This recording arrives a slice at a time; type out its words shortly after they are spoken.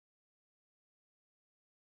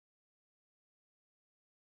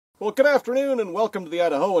Well, good afternoon and welcome to the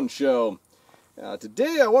Idahoan Show.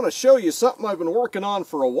 Today I want to show you something I've been working on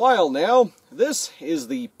for a while now. This is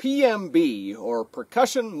the PMB, or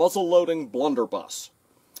Percussion Muzzleloading Blunderbuss.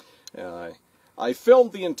 I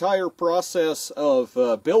filmed the entire process of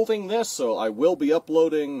building this, so I will be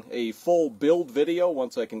uploading a full build video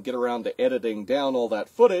once I can get around to editing down all that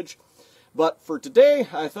footage. But for today,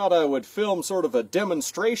 I thought I would film sort of a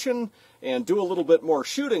demonstration and do a little bit more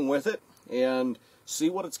shooting with it and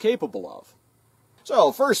see what it's capable of.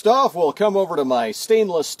 So first off, we'll come over to my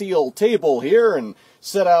stainless steel table here and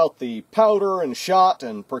set out the powder and shot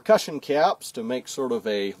and percussion caps to make sort of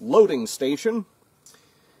a loading station.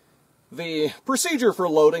 The procedure for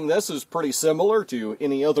loading this is pretty similar to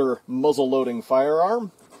any other muzzle loading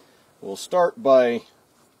firearm. We'll start by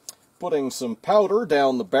putting some powder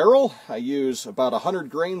down the barrel. I use about 100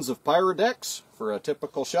 grains of Pyrodex for a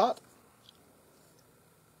typical shot.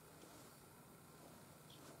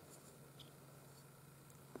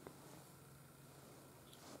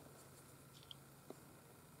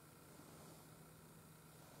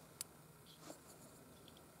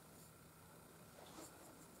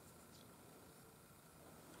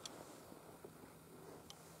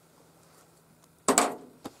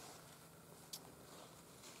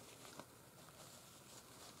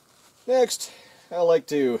 Next, I like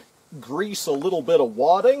to grease a little bit of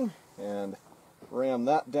wadding and ram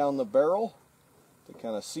that down the barrel to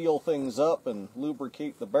kind of seal things up and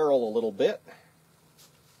lubricate the barrel a little bit.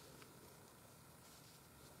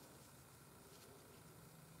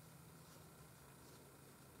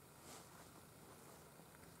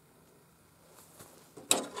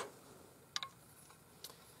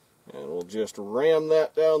 And we'll just ram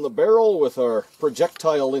that down the barrel with our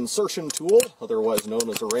projectile insertion tool, otherwise known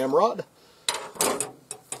as a ramrod.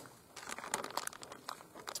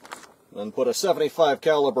 Then put a 75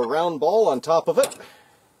 caliber round ball on top of it.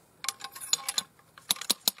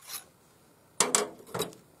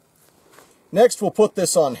 Next we'll put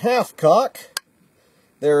this on half cock.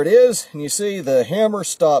 There it is, and you see the hammer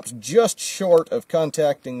stops just short of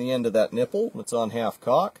contacting the end of that nipple when it's on half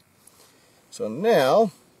cock. So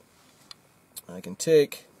now I can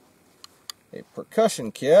take a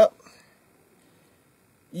percussion cap,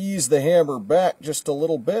 ease the hammer back just a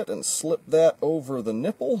little bit and slip that over the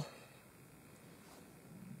nipple.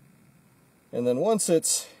 And then once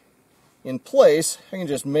it's in place, I can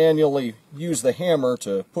just manually use the hammer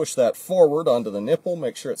to push that forward onto the nipple,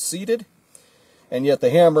 make sure it's seated. And yet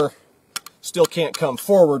the hammer still can't come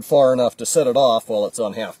forward far enough to set it off while it's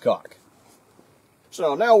on half cock.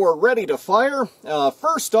 So now we're ready to fire.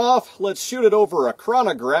 First off, let's shoot it over a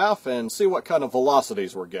chronograph and see what kind of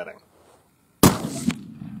velocities we're getting.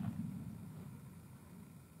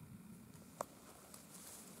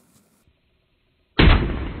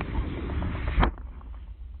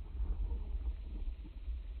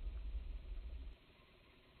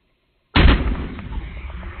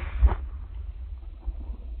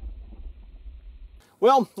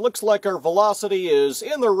 Well, looks like our velocity is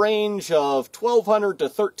in the range of 1,200 to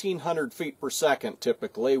 1,300 feet per second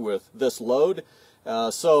typically with this load.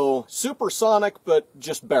 So supersonic, but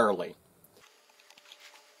just barely.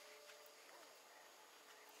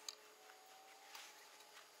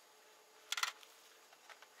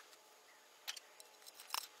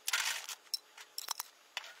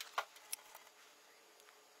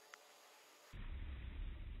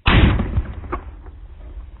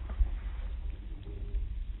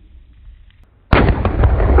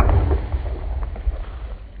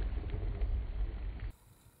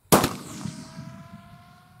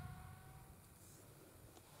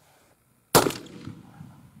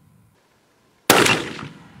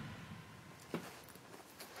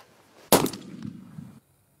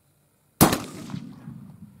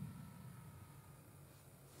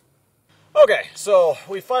 Okay, so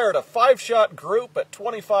we fired a 5-shot group at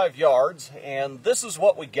 25 yards, and this is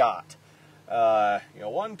what we got.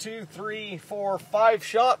 1, 2, 3, 4, 5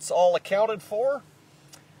 shots all accounted for.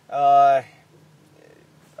 About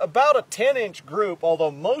a 10-inch group, although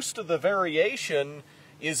most of the variation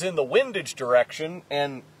is in the windage direction,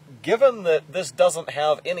 and given that this doesn't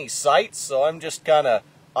have any sights, so I'm just kind of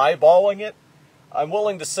eyeballing it, I'm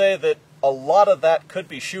willing to say that a lot of that could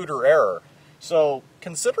be shooter error. So,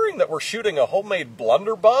 considering that we're shooting a homemade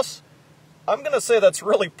blunderbuss, I'm going to say that's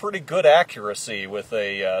really pretty good accuracy with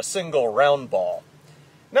a single round ball.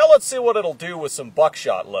 Now let's see what it'll do with some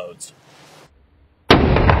buckshot loads.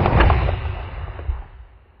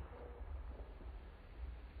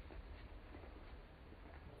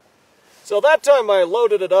 So that time I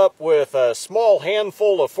loaded it up with a small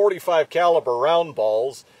handful of 45 caliber round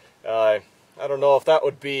balls. I don't know if that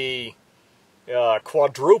would be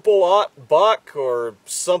quadruple-aught buck or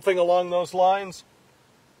something along those lines.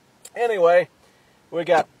 Anyway, we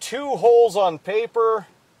got 2 holes on paper.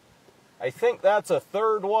 I think that's a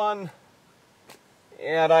third one.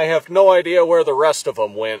 And I have no idea where the rest of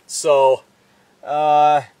them went. So,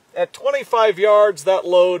 at 25 yards, that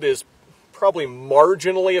load is probably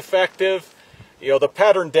marginally effective. You know, the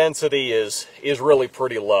pattern density is really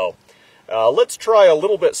pretty low. Let's try a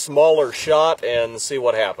little bit smaller shot and see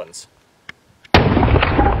what happens.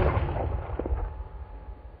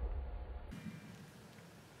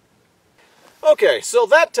 Okay, so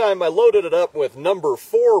that time I loaded it up with number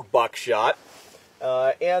 4 buckshot,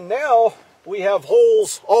 and now we have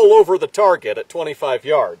holes all over the target at 25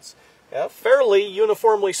 yards. Fairly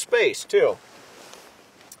uniformly spaced, too.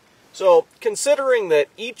 So, considering that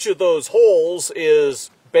each of those holes is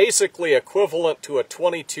basically equivalent to a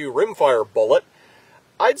 .22 rimfire bullet,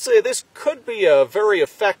 I'd say this could be a very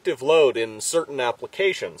effective load in certain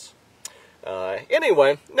applications.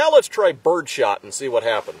 Anyway, now let's try birdshot and see what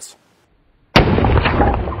happens.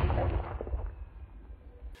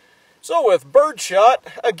 So with birdshot,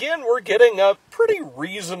 again, we're getting a pretty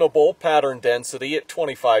reasonable pattern density at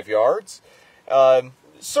 25 yards.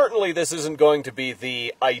 Certainly this isn't going to be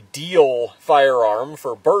the ideal firearm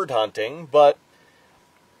for bird hunting, but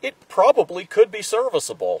it probably could be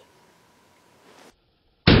serviceable.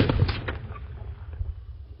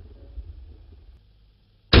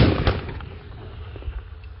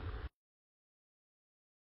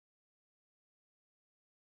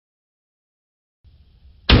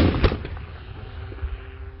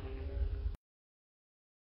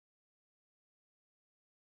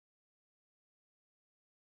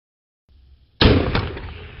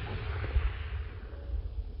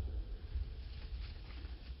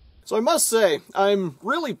 So I must say, I'm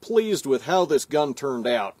really pleased with how this gun turned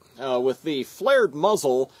out. With the flared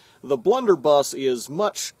muzzle, the blunderbuss is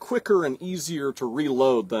much quicker and easier to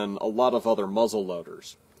reload than a lot of other muzzle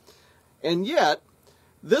loaders. And yet,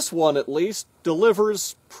 this one at least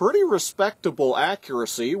delivers pretty respectable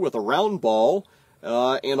accuracy with a round ball,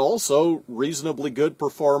 and also reasonably good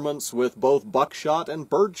performance with both buckshot and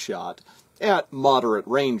birdshot, at moderate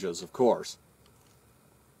ranges, of course.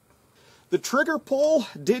 The trigger pull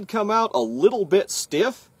did come out a little bit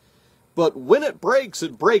stiff, but when it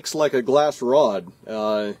breaks like a glass rod.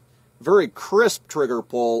 Very crisp trigger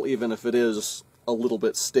pull, even if it is a little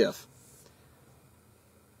bit stiff.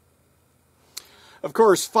 Of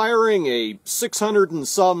course, firing a 600 and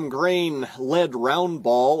some grain lead round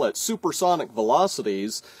ball at supersonic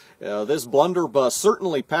velocities, this blunderbuss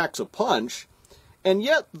certainly packs a punch, and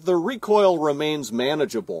yet the recoil remains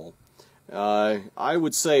manageable. I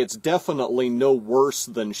would say it's definitely no worse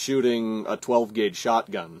than shooting a 12-gauge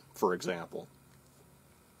shotgun, for example.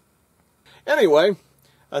 Anyway,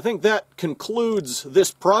 I think that concludes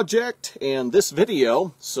this project and this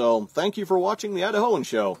video, so thank you for watching the Idahoan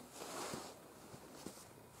Show.